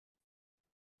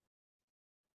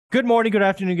Good morning, good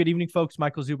afternoon, good evening, folks.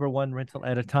 Michael Zuber, one rental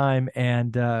at a time.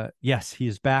 And yes, he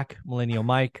is back, Millennial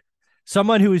Mike.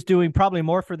 Someone who is doing probably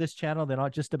more for this channel than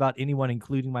just about anyone,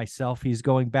 including myself. He's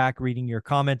going back, reading your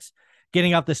comments,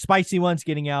 getting out the spicy ones,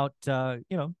 getting out, some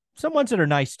ones that are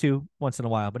nice too, once in a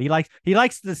while. But he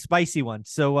likes the spicy ones.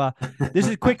 So this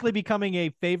is quickly becoming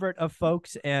a favorite of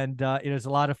folks, and it is a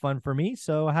lot of fun for me.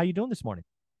 So how you doing this morning?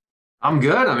 I'm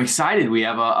good. I'm excited. We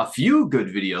have a few good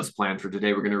videos planned for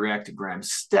today. We're going to react to Graham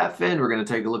Stephan. We're going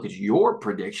to take a look at your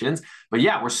predictions. But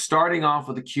yeah, we're starting off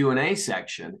with the Q&A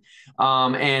section.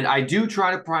 And I do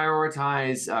try to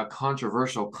prioritize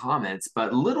controversial comments,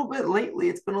 but a little bit lately,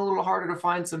 it's been a little harder to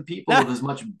find some people with as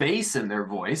much bass in their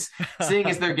voice, seeing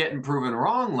as they're getting proven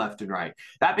wrong left and right.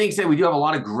 That being said, we do have a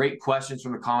lot of great questions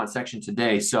from the comment section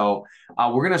today. So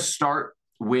we're going to start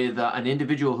with an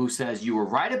individual who says, you were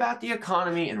right about the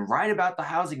economy and right about the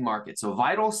housing market. So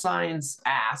Vital Signs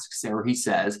asks, or he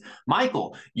says,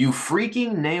 Michael, you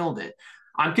freaking nailed it.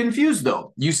 I'm confused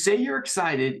though. You say you're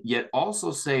excited, yet also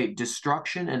say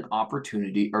destruction and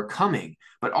opportunity are coming,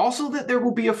 but also that there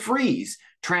will be a freeze.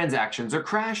 Transactions are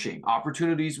crashing.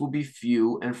 Opportunities will be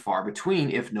few and far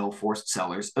between if no forced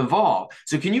sellers evolve.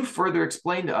 So can you further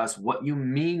explain to us what you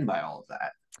mean by all of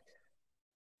that?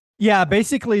 Yeah,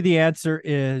 basically the answer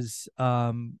is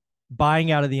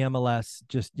buying out of the MLS,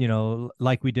 just,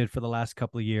 like we did for the last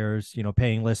couple of years,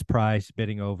 paying list price,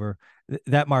 bidding over.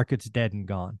 That market's dead and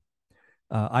gone.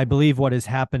 I believe what is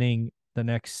happening the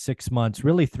next 6 months,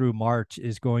 really through March,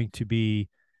 is going to be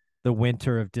the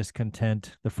winter of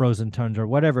discontent, the frozen tundra,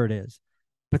 whatever it is.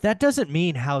 But that doesn't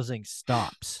mean housing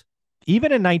stops.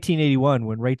 Even in 1981,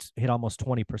 when rates hit almost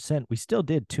 20%, we still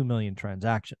did 2 million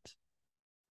transactions,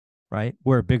 right?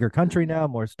 We're a bigger country now,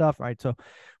 more stuff, right? So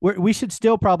we should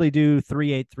still probably do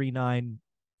 3.8, 3.9,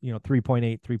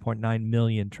 3.8, 3.9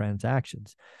 million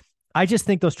transactions. I just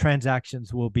think those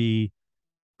transactions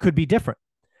could be different.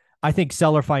 I think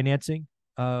seller financing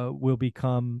will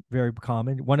become very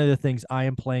common. One of the things I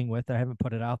am playing with, I haven't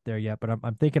put it out there yet, but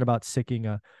I'm thinking about sicking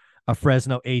a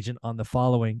Fresno agent on the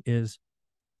following is,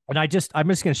 and I'm just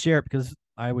going to share it because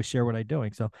I always share what I'm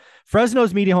doing. So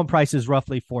Fresno's median home price is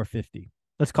roughly 450.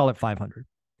 Let's call it 500.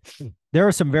 There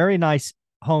are some very nice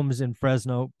homes in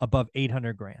Fresno above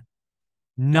 800 grand.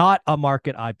 Not a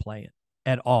market I play in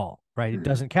at all, right? It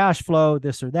doesn't cash flow,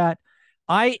 this or that.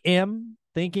 I am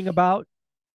thinking about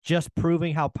just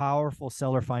proving how powerful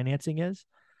seller financing is.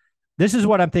 This is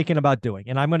what I'm thinking about doing,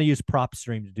 and I'm going to use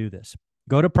PropStream to do this.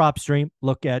 Go to PropStream,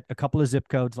 look at a couple of zip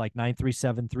codes like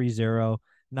 93730,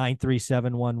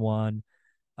 93711,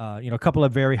 a couple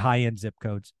of very high-end zip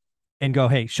codes, and go,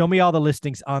 hey, show me all the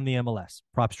listings on the MLS.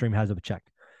 PropStream has a check.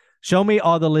 Show me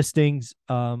all the listings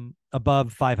above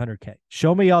 500K.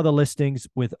 Show me all the listings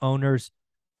with owners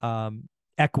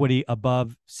equity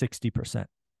above 60%.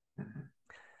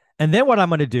 And then what I'm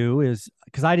going to do is,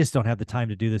 because I just don't have the time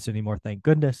to do this anymore, thank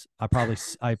goodness, I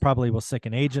probably will sick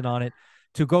an agent on it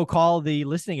to go call the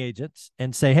listing agents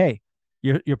and say, hey,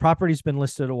 your property's been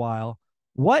listed a while.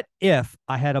 What if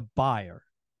I had a buyer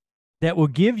that will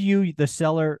give you, the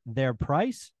seller, their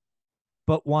price,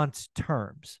 but wants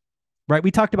terms, right? We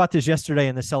talked about this yesterday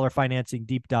in the seller financing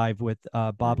deep dive with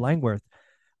Bob Langworth.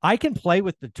 I can play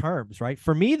with the terms, right?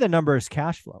 For me, the number is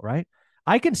cash flow, right?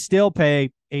 I can still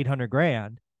pay 800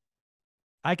 grand.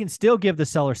 I can still give the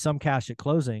seller some cash at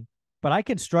closing, but I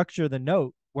can structure the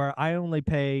note where I only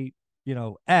pay,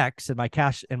 X, and my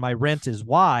cash and my rent is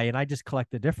Y, and I just collect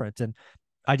the difference. And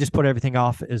I just put everything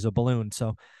off as a balloon.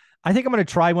 So I think I'm going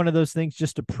to try one of those things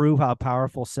just to prove how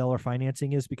powerful seller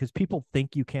financing is, because people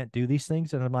think you can't do these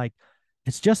things. And I'm like,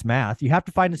 it's just math. You have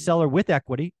to find a seller with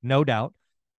equity, no doubt.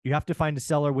 You have to find a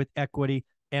seller with equity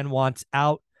and wants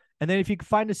out. And then if you can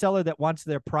find a seller that wants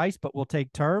their price but will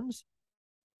take terms,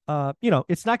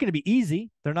 it's not going to be easy.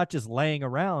 They're not just laying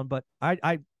around, but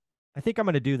I think I'm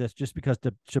going to do this just because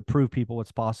to prove people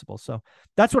what's possible. So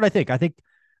that's what I think. I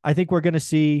think we're going to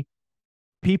see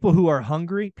people who are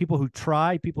hungry, people who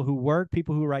try, people who work,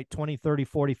 people who write 20, 30,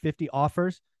 40, 50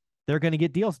 offers. They're going to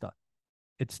get deals done.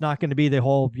 It's not going to be the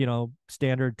whole,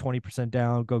 standard 20%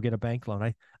 down, go get a bank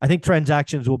loan. I think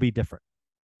transactions will be different.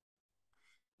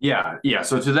 Yeah.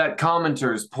 So to that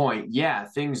commenter's point, yeah,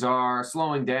 things are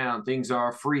slowing down, things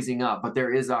are freezing up, but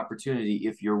there is opportunity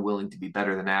if you're willing to be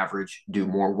better than average, do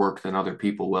more work than other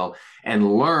people will,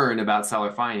 and learn about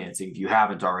seller financing. If you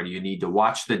haven't already, you need to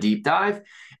watch the deep dive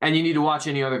And you need to watch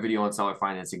any other video on seller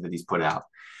financing that he's put out.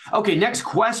 Okay, next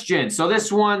question. So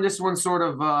this one sort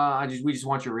of, we just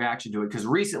want your reaction to it because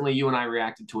recently you and I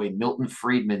reacted to a Milton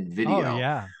Friedman Oh video.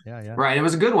 yeah, yeah, yeah. Right, it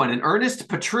was a good one. And Ernest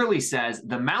Petrilli says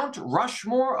the Mount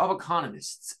Rushmore of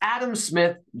economists: Adam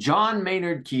Smith, John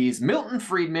Maynard Keynes, Milton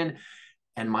Friedman,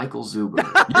 and Michael Zuber.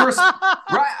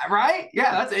 Right?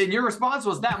 Yeah, that's and your response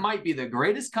was that might be the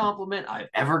greatest compliment I've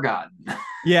ever gotten.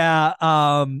 Yeah.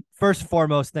 First and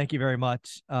foremost, thank you very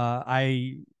much.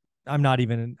 I'm not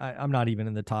even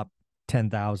in the top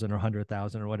 10,000 or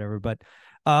 100,000 or whatever, but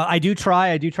I do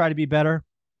try to be better.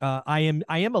 I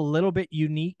am a little bit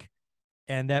unique,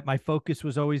 and that my focus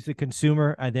was always the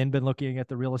consumer. I then been looking at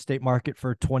the real estate market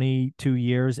for 22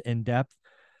 years in depth.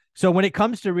 So when it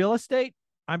comes to real estate,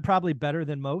 I'm probably better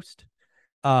than most.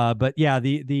 But yeah,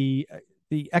 the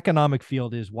economic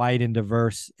field is wide and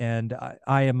diverse, and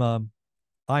I'm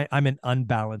an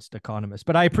unbalanced economist.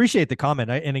 But I appreciate the comment.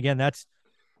 And again,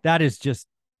 that is just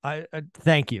I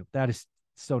thank you. That is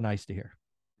so nice to hear.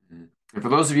 And for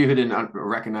those of you who didn't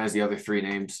recognize the other three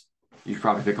names, you should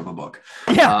probably pick up a book.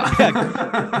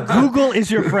 Yeah. Google is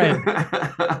your friend.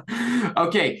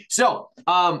 Okay, so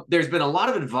there's been a lot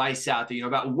of advice out there,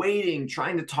 about waiting,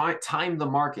 trying to time the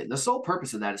market. And the sole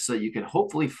purpose of that is so you can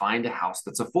hopefully find a house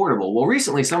that's affordable. Well,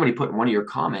 recently somebody put in one of your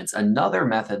comments another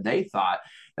method they thought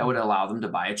that would allow them to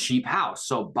buy a cheap house.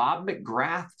 So Bob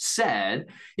McGrath said,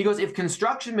 he goes, if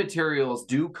construction materials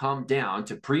do come down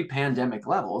to pre-pandemic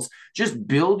levels, just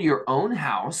build your own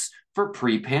house for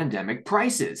pre-pandemic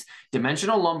prices.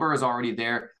 Dimensional lumber is already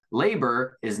there.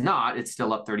 Labor is not. It's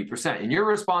still up 30%. And your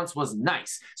response was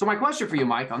nice. So my question for you,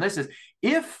 Mike, on this is,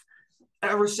 if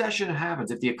a recession happens,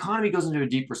 if the economy goes into a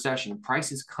deep recession and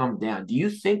prices come down, do you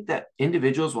think that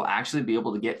individuals will actually be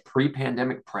able to get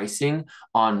pre-pandemic pricing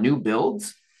on new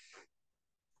builds?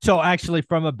 So actually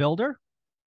from a builder?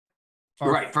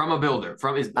 Right, from a builder. Is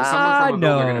someone from a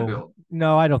builder going to build?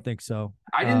 No, I don't think so.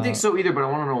 I didn't think so either, but I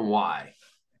want to know why.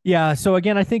 Yeah. So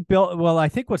again, I think I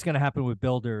think what's going to happen with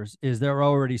builders is they're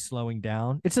already slowing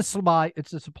down. It's a supply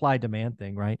demand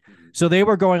thing, right? So they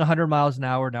were going 100 miles an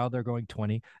hour. Now they're going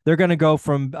 20. They're going to go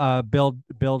from build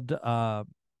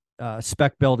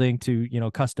spec building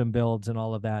to, custom builds and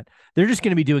all of that. They're just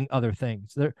going to be doing other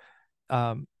things.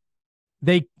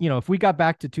 If we got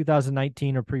back to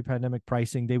 2019 or pre-pandemic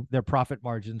pricing, their profit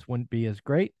margins wouldn't be as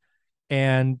great.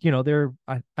 And,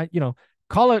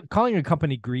 calling a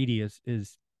company greedy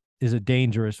is a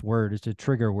dangerous word, is a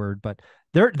trigger word, but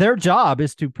their job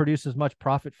is to produce as much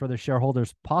profit for their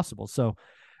shareholders possible. So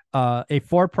a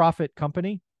for-profit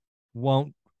company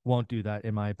won't do that,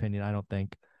 in my opinion. I don't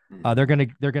think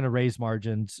they're gonna raise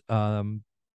margins.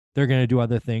 They're gonna do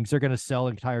other things. They're gonna sell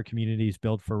entire communities,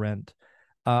 build for rent.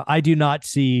 I do not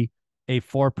see a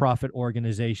for-profit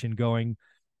organization going.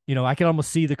 I can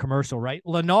almost see the commercial, right?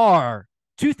 Lennar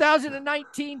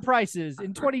 2019 prices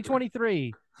in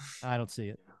 2023. I don't see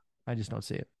it. I just don't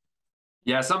see it.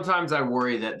 Yeah, sometimes I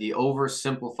worry that the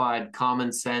oversimplified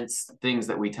common sense things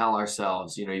that we tell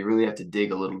ourselves, you really have to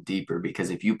dig a little deeper, because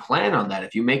if you plan on that,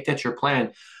 if you make that your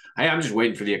plan, hey, I'm just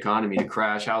waiting for the economy to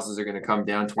crash. Houses are going to come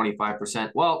down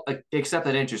 25%. Well, except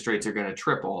that interest rates are going to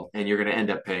triple and you're going to end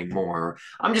up paying more.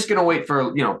 I'm just going to wait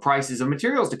for, prices of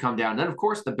materials to come down. And then, of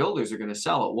course, the builders are going to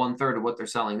sell at 1/3 of what they're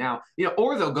selling now,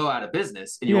 or they'll go out of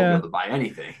business and you won't be able to buy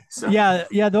anything. So yeah.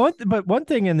 But one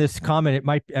thing in this comment,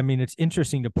 it's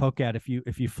interesting to poke at if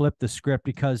you flip the script,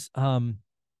 because one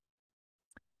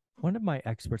of my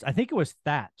experts, I think it was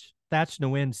Thatch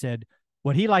Nguyen, said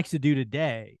what he likes to do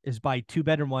today is buy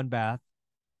 2-bedroom, 1-bath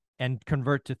and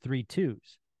convert to 3-2s.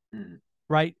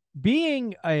 Right?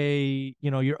 Being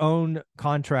your own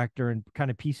contractor and kind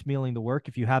of piecemealing the work,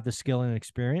 if you have the skill and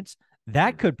experience,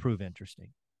 that could prove interesting.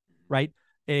 Right?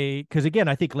 Because again,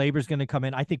 I think labor is going to come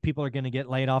in. I think people are going to get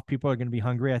laid off. People are going to be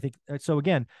hungry. I think so.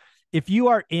 Again, if you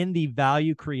are in the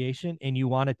value creation and you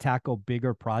want to tackle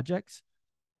bigger projects,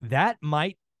 that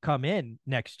might come in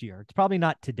next year. It's probably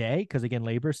not today because again,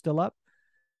 labor is still up.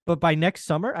 But by next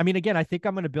summer, again, I think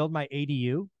I'm going to build my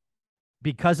ADU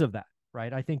because of that,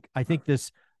 right? I think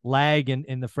this lag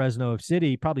in the Fresno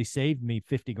city probably saved me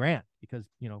 50 grand because,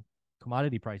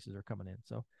 commodity prices are coming in.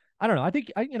 So I don't know. I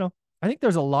think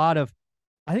there's a lot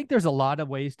of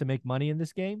ways to make money in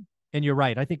this game. And you're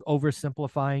right. I think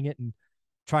oversimplifying it and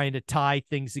trying to tie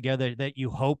things together that you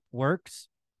hope works,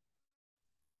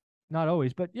 not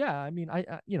always, but yeah,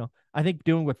 I think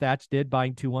doing what Thatch did,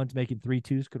 buying 2-1s, making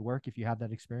 3-2s could work if you have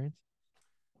that experience.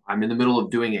 I'm in the middle of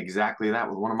doing exactly that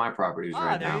with one of my properties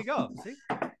right now. There you go. See?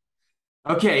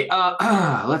 Okay,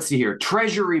 let's see here.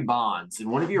 Treasury bonds.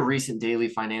 In one of your recent daily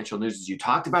financial newses, you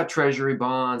talked about treasury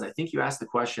bonds. I think you asked the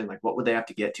question, like, what would they have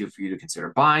to get to for you to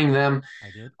consider buying them? I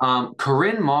did.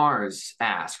 Corinne Mars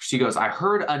asks, she goes, I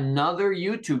heard another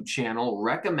YouTube channel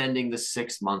recommending the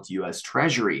 6-month US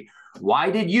Treasury.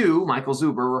 Why did you, Michael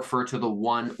Zuber, refer to the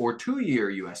 1 or 2 year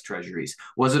US Treasuries?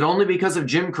 Was it only because of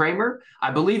Jim Cramer?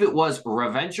 I believe it was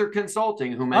Reventure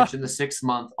Consulting who Oh, mentioned the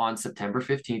 6-month on September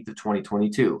 15th of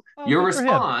 2022. oh, Your good for him.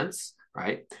 response,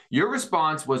 right? Your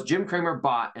response was Jim Cramer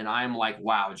bought, and I'm like,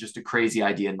 wow, just a crazy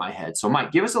idea in my head. So,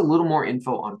 Mike, give us a little more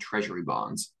info on treasury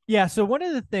bonds. Yeah. So one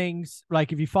of the things,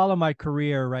 like if you follow my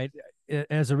career, right,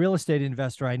 as a real estate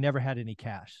investor, I never had any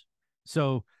cash.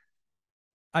 So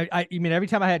I mean, every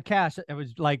time I had cash, it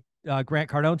was like Grant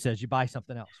Cardone says, you buy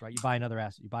something else, right? You buy another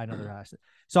asset, you buy another asset.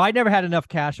 So I never had enough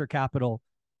cash or capital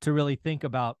to really think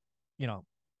about, you know,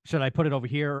 should I put it over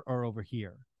here or over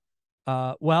here?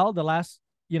 Well, the last,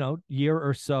 year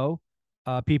or so,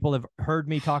 people have heard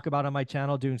me talk about on my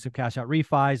channel doing some cash out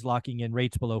refis, locking in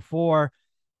rates below 4,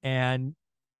 and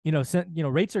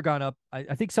rates are gone up.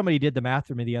 I think somebody did the math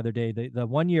for me the other day. The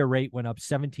 1 year rate went up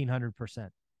 1,700%.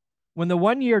 When the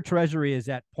 1 year treasury is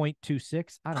at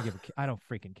 0.26, I don't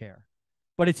freaking care.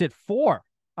 But it's at 4.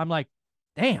 I'm like,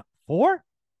 damn, 4?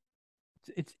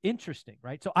 It's interesting,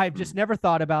 right? So I've just never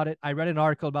thought about it. I read an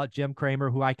article about Jim Cramer,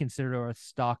 who I consider a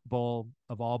stock bull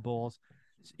of all bulls.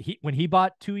 When he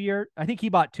bought 2 year, I think he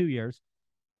bought 2 years.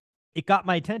 It got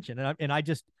my attention, and I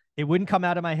just, it wouldn't come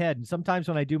out of my head. And sometimes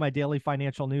when I do my daily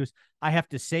financial news, I have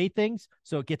to say things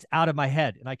so it gets out of my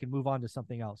head and I can move on to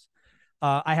something else.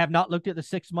 I have not looked at the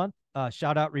 6-month.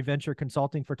 Shout out Reventure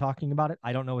Consulting for talking about it.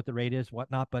 I don't know what the rate is,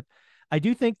 whatnot, but I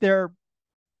do think again,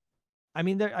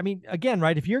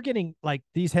 right? If you're getting, like,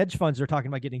 these hedge funds are talking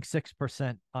about getting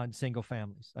 6% on single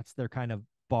families, that's their kind of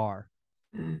bar.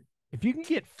 If you can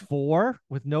get 4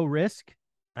 with no risk,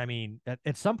 I mean,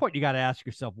 at some point you got to ask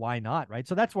yourself, why not, right?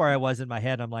 So that's where I was in my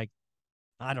head. I'm like,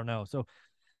 I don't know. So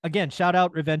again, shout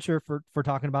out Reventure for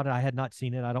talking about it. I had not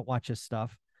seen it. I don't watch his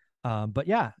stuff. But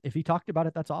yeah, if he talked about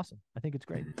it, that's awesome. I think it's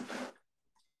great.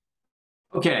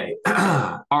 Okay.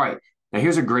 All right. Now,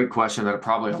 here's a great question that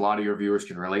probably a lot of your viewers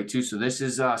can relate to. So, this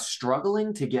is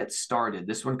struggling to get started.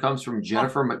 This one comes from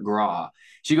Jennifer McGraw.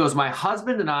 She goes, my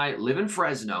husband and I live in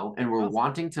Fresno, and we're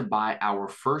wanting to buy our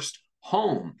first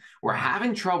home. We're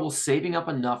having trouble saving up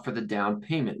enough for the down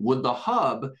payment. Would the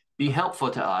hub be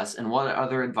helpful to us? And what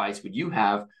other advice would you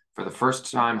have for the first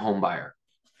time home buyer?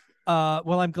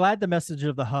 Well, I'm glad the message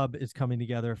of the hub is coming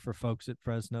together for folks at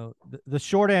Fresno. The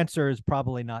short answer is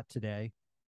probably not today,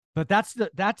 but that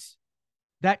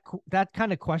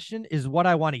kind of question is what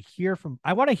I want to hear from.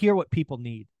 I want to hear what people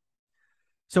need.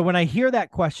 So when I hear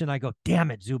that question, I go, damn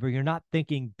it, Zuber, you're not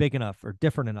thinking big enough or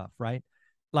different enough, right?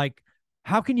 Like,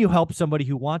 how can you help somebody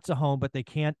who wants a home, but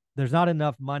there's not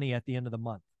enough money at the end of the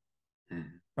month?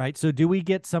 Right. So do we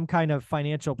get some kind of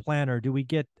financial planner? Do we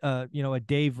get, a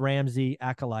Dave Ramsey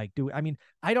acolyte?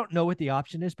 I don't know what the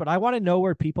option is, but I want to know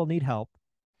where people need help.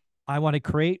 I want to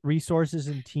create resources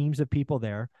and teams of people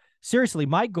there. Seriously,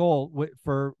 my goal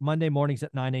for Monday mornings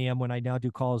at 9 a.m. when I now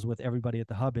do calls with everybody at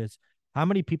the hub is, how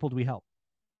many people do we help?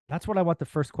 That's what I want the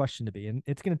first question to be. And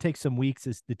it's going to take some weeks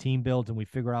as the team builds and we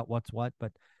figure out what's what,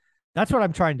 but that's what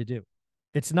I'm trying to do.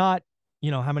 It's not,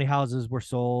 how many houses were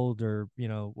sold or,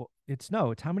 it's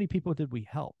how many people did we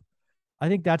help? I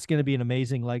think that's going to be an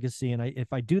amazing legacy. And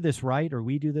if I do this right, or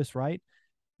we do this right,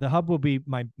 the hub will be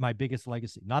my biggest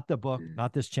legacy, not the book,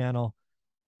 not this channel,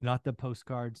 not the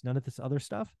postcards, none of this other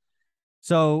stuff.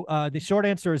 So the short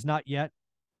answer is not yet.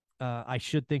 I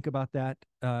should think about that.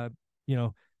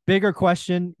 Bigger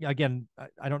question. Again,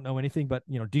 I don't know anything, but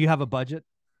do you have a budget?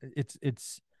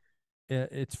 It's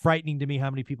frightening to me how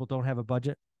many people don't have a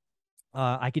budget.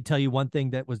 I could tell you one thing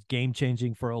that was game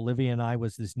changing for Olivia and I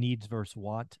was this needs versus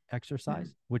want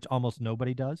exercise, which almost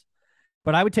nobody does.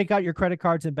 But I would take out your credit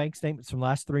cards and bank statements from the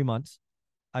last 3 months.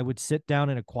 I would sit down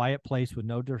in a quiet place with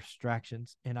no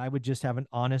distractions, and I would just have an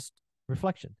honest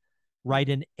reflection. Write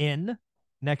an N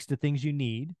next to things you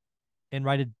need and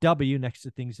write a W next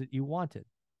to things that you wanted.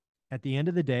 At the end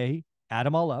of the day, add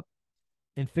them all up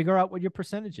and figure out what your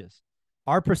percentage is.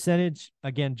 Our percentage,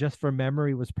 again, just for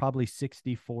memory, was probably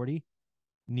 60-40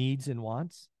 needs and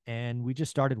wants. And we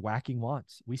just started whacking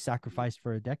wants. We sacrificed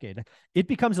for a decade. It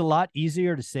becomes a lot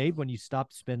easier to save when you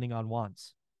stop spending on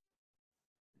wants.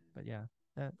 But yeah,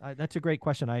 that's a great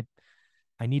question.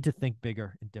 I need to think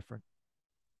bigger and different.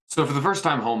 So for the first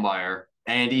time home buyer,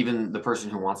 and even the person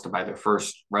who wants to buy their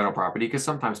first rental property, because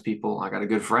sometimes I got a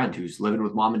good friend who's living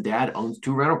with mom and dad, owns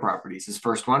 2 rental properties. His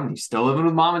first one, he's still living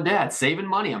with mom and dad, saving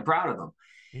money. I'm proud of him.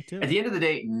 Me too. At the end of the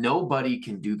day, nobody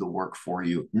can do the work for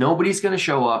you. Nobody's going to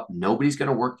show up. Nobody's going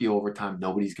to work the overtime.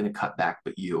 Nobody's going to cut back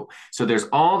but you. So there's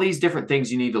all these different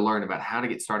things you need to learn about how to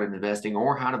get started investing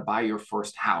or how to buy your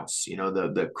first house. You know,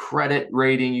 the credit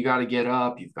rating you got to get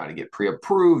up. You've got to get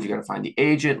pre-approved. You got to find the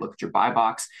agent, look at your buy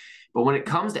box. But when it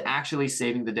comes to actually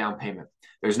saving the down payment,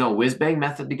 there's no whiz-bang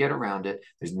method to get around it.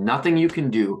 There's nothing you can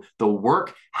do. The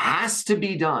work has to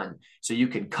be done. So you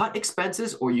can cut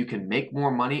expenses or you can make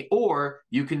more money or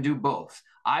you can do both.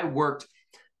 I worked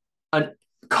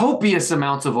copious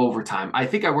amounts of overtime. I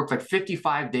think I worked like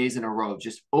 55 days in a row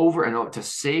just over and over to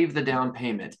save the down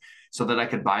payment so that I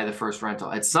could buy the first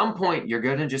rental. At some point, you're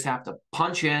going to just have to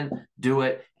punch in, do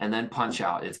it, and then punch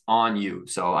out. It's on you.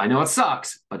 So I know it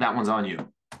sucks, but that one's on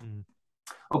you.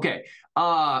 Okay,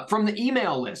 from the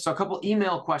email list, so a couple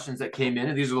email questions that came in,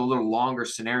 and these are a little longer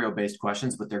scenario-based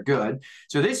questions, but they're good.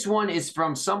 So this one is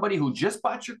from somebody who just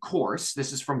bought your course.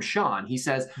 This is from Sean. He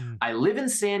says, I live in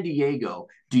San Diego.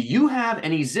 Do you have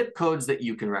any zip codes that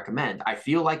you can recommend? I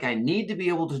feel like I need to be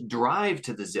able to drive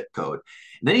to the zip code.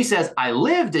 And then he says, I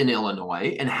lived in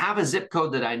Illinois and have a zip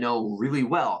code that I know really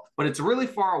well, but it's really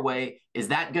far away. Is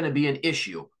that going to be an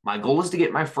issue? My goal is to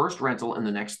get my first rental in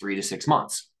the next 3 to 6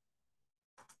 months.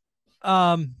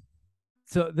 So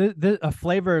a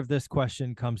flavor of this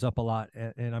question comes up a lot,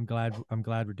 and I'm glad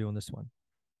we're doing this one.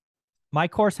 My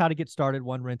course, How to Get Started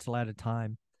One Rental at a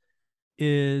Time,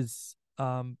 is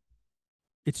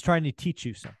it's trying to teach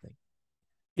you something.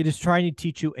 It is trying to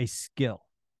teach you a skill.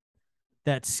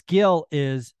 That skill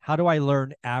is, how do I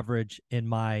learn average in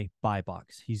my buy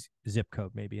box? He's zip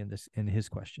code maybe in his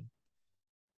question.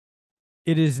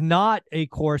 It is not a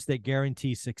course that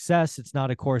guarantees success. It's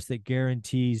not a course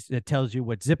that tells you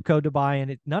what zip code to buy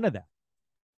in. None of that.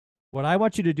 What I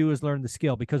want you to do is learn the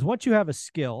skill, because once you have a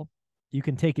skill, you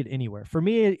can take it anywhere. For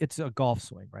me, it's a golf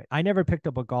swing, right? I never picked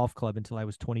up a golf club until I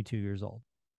was 22 years old.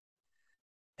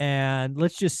 And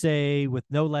let's just say with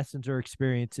no lessons or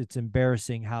experience, it's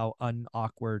embarrassing how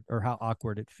awkward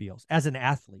it feels as an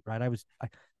athlete, right? I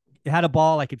had a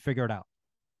ball, I could figure it out,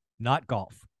 not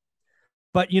golf.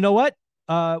 But you know what?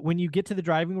 When you get to the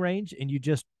driving range and you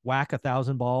just whack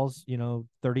 1,000 balls,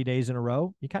 30 days in a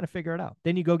row, you kind of figure it out.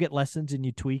 Then you go get lessons and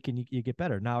you tweak and you get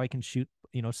better. Now I can shoot,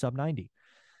 sub 90.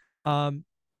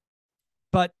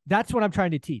 But that's what I'm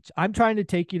trying to teach. I'm trying to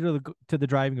take you to the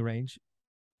driving range,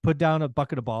 put down a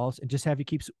bucket of balls, and just have you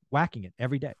keep whacking it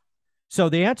every day. So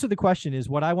the answer to the question is,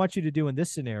 what I want you to do in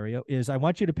this scenario is I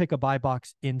want you to pick a buy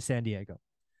box in San Diego.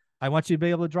 I want you to be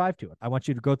able to drive to it. I want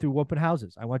you to go through open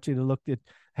houses. I want you to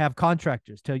have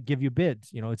contractors to give you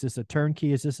bids. Is this a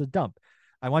turnkey? Is this a dump?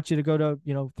 I want you to go to,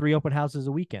 3 open houses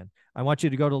a weekend. I want you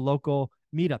to go to local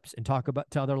meetups and talk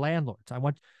to other landlords. I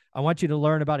want you to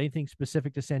learn about anything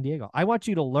specific to San Diego. I want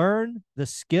you to learn the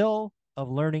skill of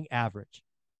learning average.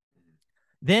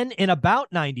 Then in about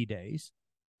 90 days,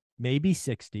 maybe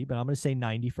 60, but I'm going to say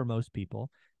 90 for most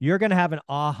people, you're going to have an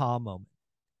aha moment.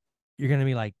 You're going to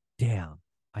be like, damn,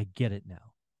 I get it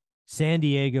now. San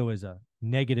Diego is a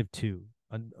 -2,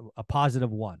 a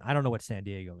 +1. I don't know what San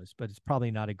Diego is, but it's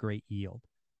probably not a great yield.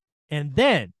 And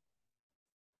then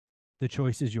the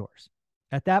choice is yours.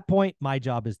 At that point, my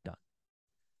job is done.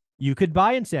 You could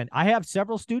buy in I have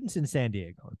several students in San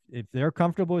Diego. If they're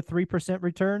comfortable with 3%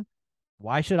 return,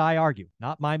 why should I argue?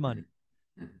 Not my money.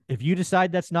 If you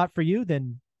decide that's not for you,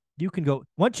 then you can go.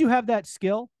 Once you have that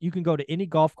skill, you can go to any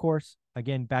golf course,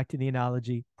 again, back to the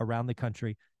analogy, around the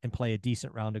country and play a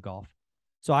decent round of golf.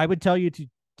 So I would tell you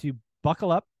to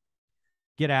buckle up,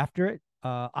 get after it.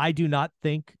 I do not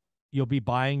think you'll be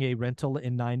buying a rental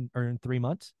in 3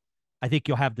 months. I think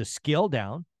you'll have the skill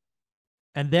down.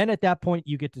 And then at that point,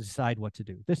 you get to decide what to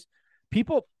do.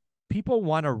 People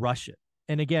want to rush it.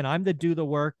 And again, I'm the do the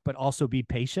work, but also be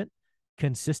patient,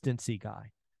 consistency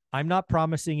guy. I'm not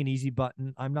promising an easy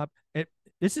button.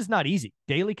 This is not easy.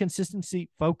 Daily consistency,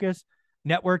 focus,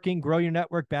 networking, grow your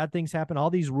network, bad things happen, all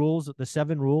these rules, the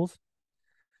 7 rules.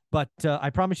 But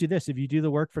I promise you this, if you do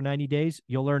the work for 90 days,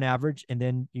 you'll learn average, and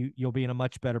then you'll be in a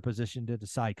much better position to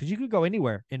decide, because you could go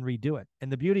anywhere and redo it.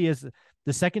 And the beauty is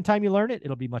the second time you learn it,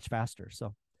 it'll be much faster.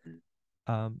 So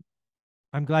I'm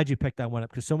glad you picked that one up,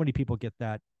 because so many people get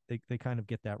that. They kind of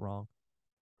get that wrong.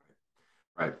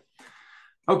 Right.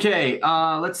 Okay,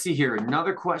 let's see here.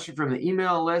 Another question from the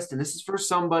email list, and this is for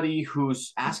somebody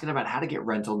who's asking about how to get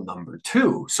rental number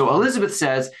 2. So Elizabeth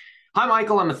says, hi,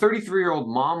 Michael. I'm a 33-year-old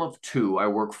mom of 2. I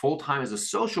work full-time as a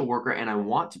social worker, and I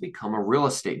want to become a real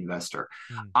estate investor.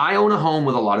 I own a home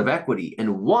with a lot of equity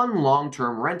and 1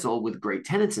 long-term rental with great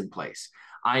tenants in place.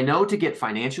 I know to get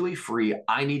financially free,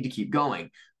 I need to keep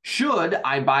going. Should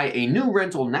I buy a new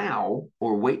rental now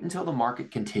or wait until the market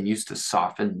continues to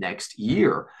soften next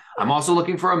year? I'm also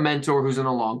looking for a mentor who's in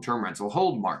a long-term rental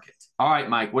hold market. All right,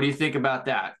 Mike, what do you think about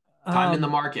that? Time in the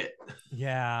Um, market.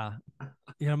 yeah.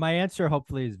 My answer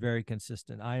hopefully is very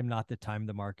consistent. I am not the time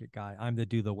the market guy. I'm the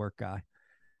do the work guy.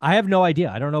 I have no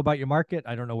idea. I don't know about your market.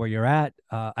 I don't know where you're at.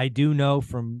 I do know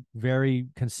from very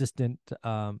consistent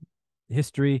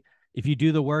history, if you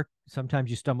do the work, sometimes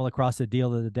you stumble across a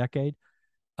deal of the decade.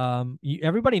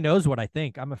 Everybody knows what I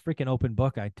think. I'm a freaking open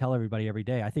book. I tell everybody every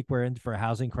day. I think we're in for a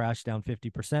housing crash down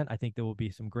 50%. I think there will be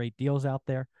some great deals out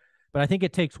there, but I think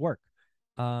it takes work.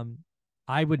 Um,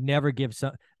 I would never give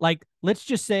some, like, let's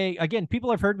just say, again,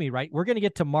 people have heard me, right? We're going to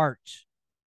get to March.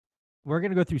 We're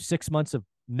going to go through 6 months of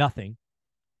nothing.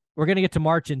 We're going to get to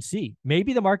March and see.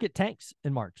 Maybe the market tanks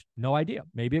in March. No idea.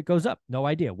 Maybe it goes up. No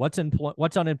idea. What's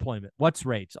unemployment? What's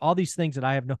rates? All these things that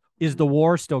I have no. Is the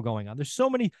war still going on? There's so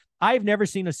many. I've never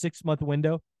seen a 6 month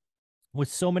window with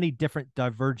so many different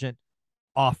divergent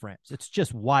off ramps. It's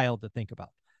just wild to think about.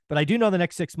 But I do know the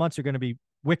next 6 months are going to be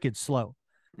wicked slow.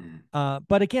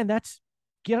 But again,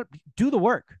 do the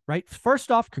work, right?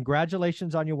 First off,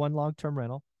 congratulations on your one long-term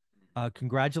rental.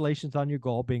 Congratulations on your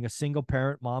goal. Being a single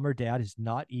parent, mom or dad, is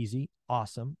not easy.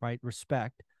 Awesome, right?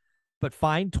 Respect. But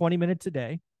find 20 minutes a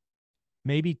day,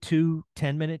 maybe 2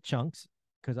 10-minute chunks,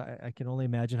 because I can only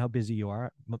imagine how busy you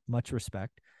are. Much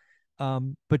respect.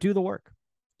 But do the work.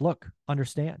 Look,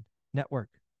 understand, network.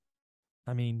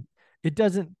 I mean, it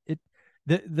doesn't,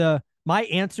 my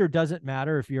answer doesn't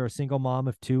matter if you're a single mom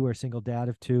of two or a single dad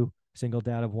of two, single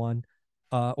dad of one,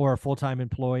 or a full-time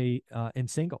employee and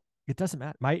single. It doesn't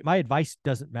matter. My advice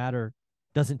doesn't matter,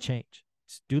 doesn't change.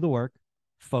 Just do the work,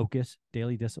 focus,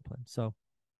 daily discipline. So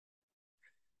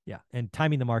yeah, and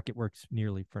timing the market works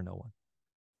nearly for no one.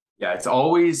 Yeah, it's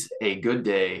always a good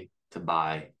day to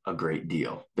buy a great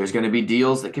deal. There's going to be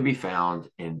deals that can be found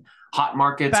in hot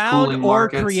markets, Found cooling or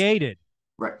markets. created.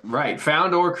 Right.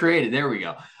 Found or created. There we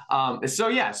go. So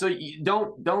yeah, so you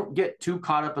don't get too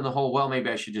caught up in the whole, well, maybe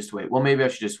I should just wait. Well, maybe I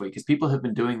should just wait, because people have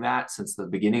been doing that since the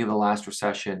beginning of the last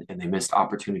recession, and they missed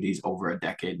opportunities over a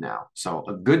decade now. So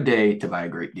a good day to buy a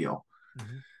great deal.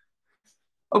 Mm-hmm.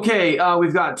 Okay,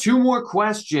 we've got two more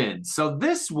questions. So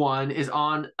this one is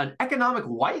on an economic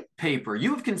white paper.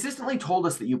 You have consistently told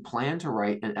us that you plan to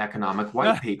write an economic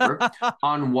white paper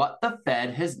on what the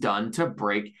Fed has done to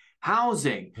break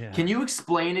housing. Yeah. Can you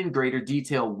explain in greater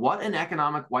detail what an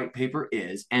economic white paper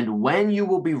is and when you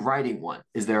will be writing one?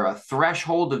 Is there a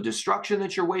threshold of destruction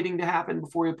that you're waiting to happen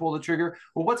before you pull the trigger?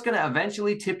 Or what's going to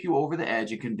eventually tip you over the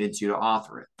edge and convince you to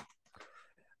author it?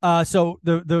 So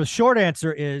the short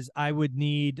answer is I would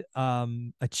need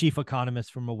a chief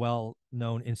economist from a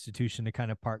well-known institution to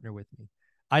kind of partner with me.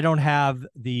 I don't have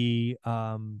the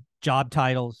job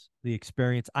titles, the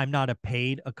experience. I'm not a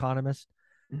paid economist.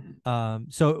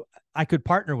 So I could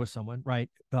partner with someone, right?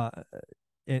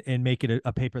 And make it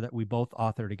a paper that we both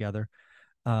author together.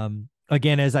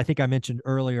 Again, as I think I mentioned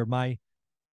earlier,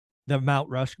 the Mount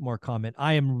Rushmore comment,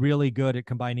 I am really good at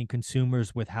combining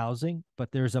consumers with housing,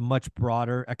 but there's a much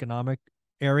broader economic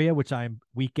area, which I'm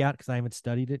weak at because I haven't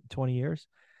studied it in 20 years.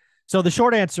 So the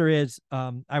short answer is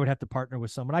I would have to partner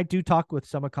with someone. I do talk with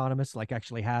some economists, like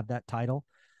actually have that title.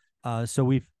 So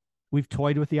we've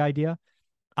toyed with the idea.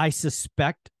 I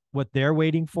suspect what they're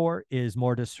waiting for is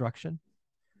more destruction,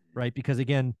 right? Because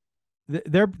again,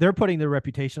 they're putting their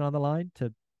reputation on the line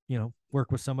to,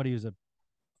 work with somebody who's a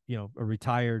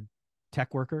retired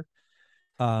tech worker.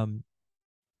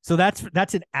 So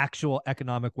that's an actual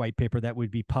economic white paper that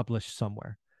would be published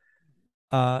somewhere.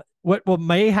 What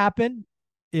may happen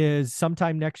is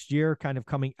sometime next year, kind of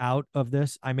coming out of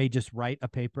this, I may just write a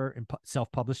paper and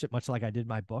self-publish it, much like I did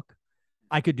my book.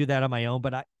 I could do that on my own,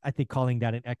 but I think calling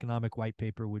that an economic white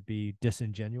paper would be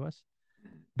disingenuous.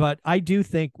 But I do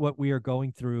think what we are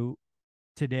going through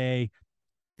today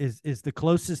is the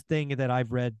closest thing that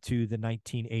I've read to the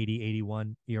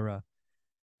 1980-81 era.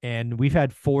 And we've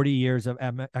had 40 years of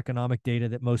economic data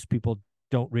that most people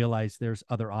don't realize there's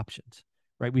other options,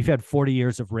 right? We've had 40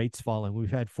 years of rates falling.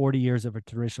 We've had 40 years of a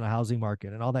traditional housing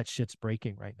market, and all that shit's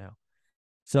breaking right now.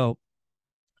 So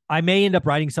I may end up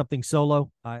writing something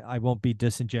solo. I won't be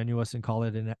disingenuous and call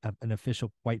it an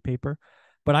official white paper,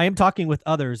 but I am talking with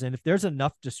others. And if there's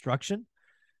enough destruction,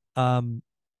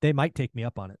 they might take me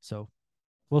up on it. So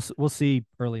we'll see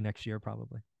early next year,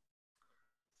 probably.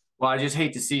 Well, I just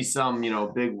hate to see some,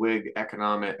 big wig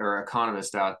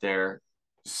economist out there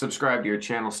subscribe to your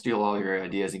channel, steal all your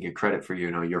ideas, and get credit for,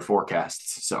 your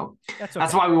forecasts. So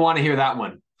That's why we want to hear that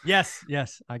one. Yes,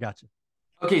 I got you.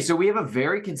 Okay, so we have a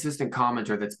very consistent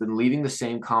commenter that's been leaving the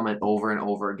same comment over and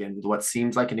over again with what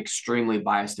seems like an extremely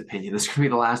biased opinion. This could be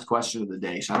the last question of the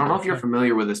day. So I don't know if you're Okay.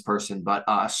 familiar with this person, but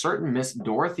a certain Miss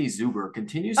Dorothy Zuber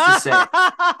continues to say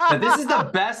that this is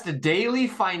the best daily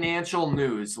financial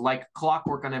news, like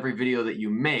clockwork on every video that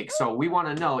you make. So we want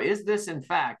to know, is this in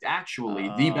fact actually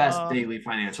the best uh, daily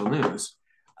financial news?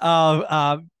 uh,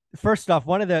 uh, First off,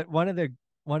 one of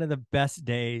the best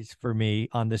days for me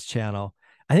on this channel,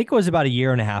 I think it was about a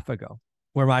year and a half ago,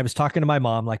 where I was talking to my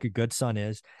mom like a good son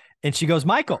is, and she goes,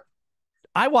 "Michael,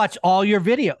 I watch all your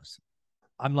videos."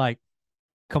 I'm like,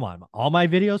 "Come on, all my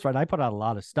videos, right? I put out a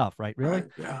lot of stuff, right? Really?" Right.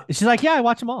 Yeah. And she's like, "Yeah, I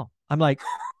watch them all." I'm like,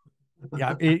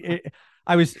 "Yeah."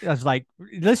 I was like,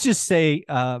 let's just say,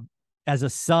 as a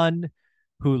son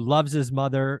who loves his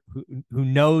mother, who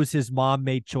knows his mom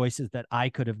made choices that I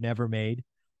could have never made,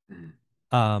 Mm.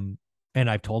 um, and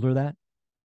I've told her that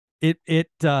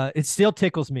it still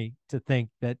tickles me to think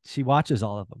that she watches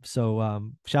all of them.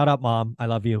 So shout out, mom. I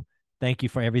love you. Thank you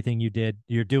for everything you did,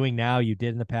 you're doing now, you did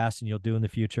in the past, and you'll do in the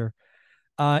future.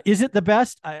 Is it the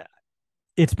best?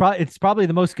 It's probably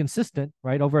the most consistent,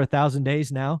 right? Over 1,000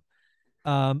 days now.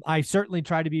 I certainly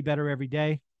try to be better every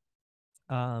day.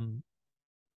 Um,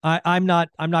 I'm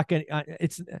not gonna.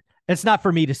 It's not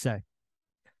for me to say.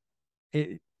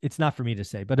 It's not for me to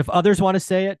say. But if others want to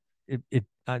say it,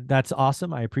 that's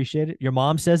awesome. I appreciate it. Your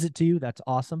mom says it to you. That's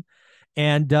awesome.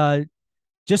 And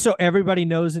just so everybody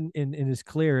knows and is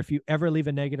clear, if you ever leave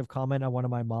a negative comment on one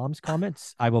of my mom's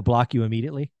comments, I will block you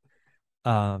immediately.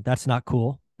 That's not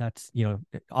cool. That's,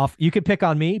 off. You can pick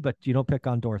on me, but you don't pick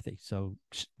on Dorothy. So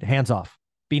hands off.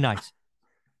 Be nice.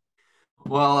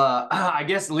 Well, I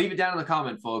guess leave it down in the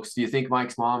comment, folks. Do you think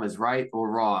Mike's mom is right or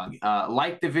wrong?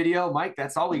 Like the video, Mike.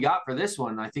 That's all we got for this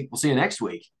one. I think we'll see you next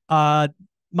week. Uh,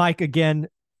 Mike, again,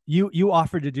 you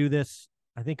offered to do this,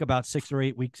 I think about 6 or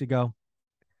 8 weeks ago.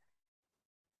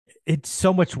 It's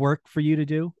so much work for you to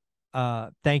do.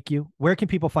 Thank you. Where can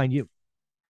people find you?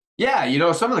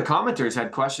 Yeah, some of the commenters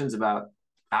had questions about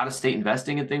out of state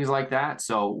investing and things like that.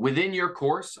 So within your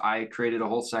course, I created a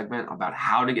whole segment about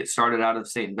how to get started out of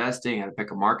state investing, how to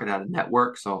pick a market, how to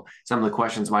network. So some of the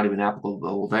questions might have been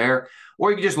applicable there. Or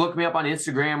you can just look me up on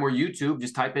Instagram or YouTube.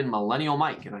 Just type in Millennial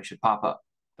Mike and I should pop up.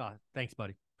 Thanks,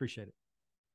 buddy. Appreciate it.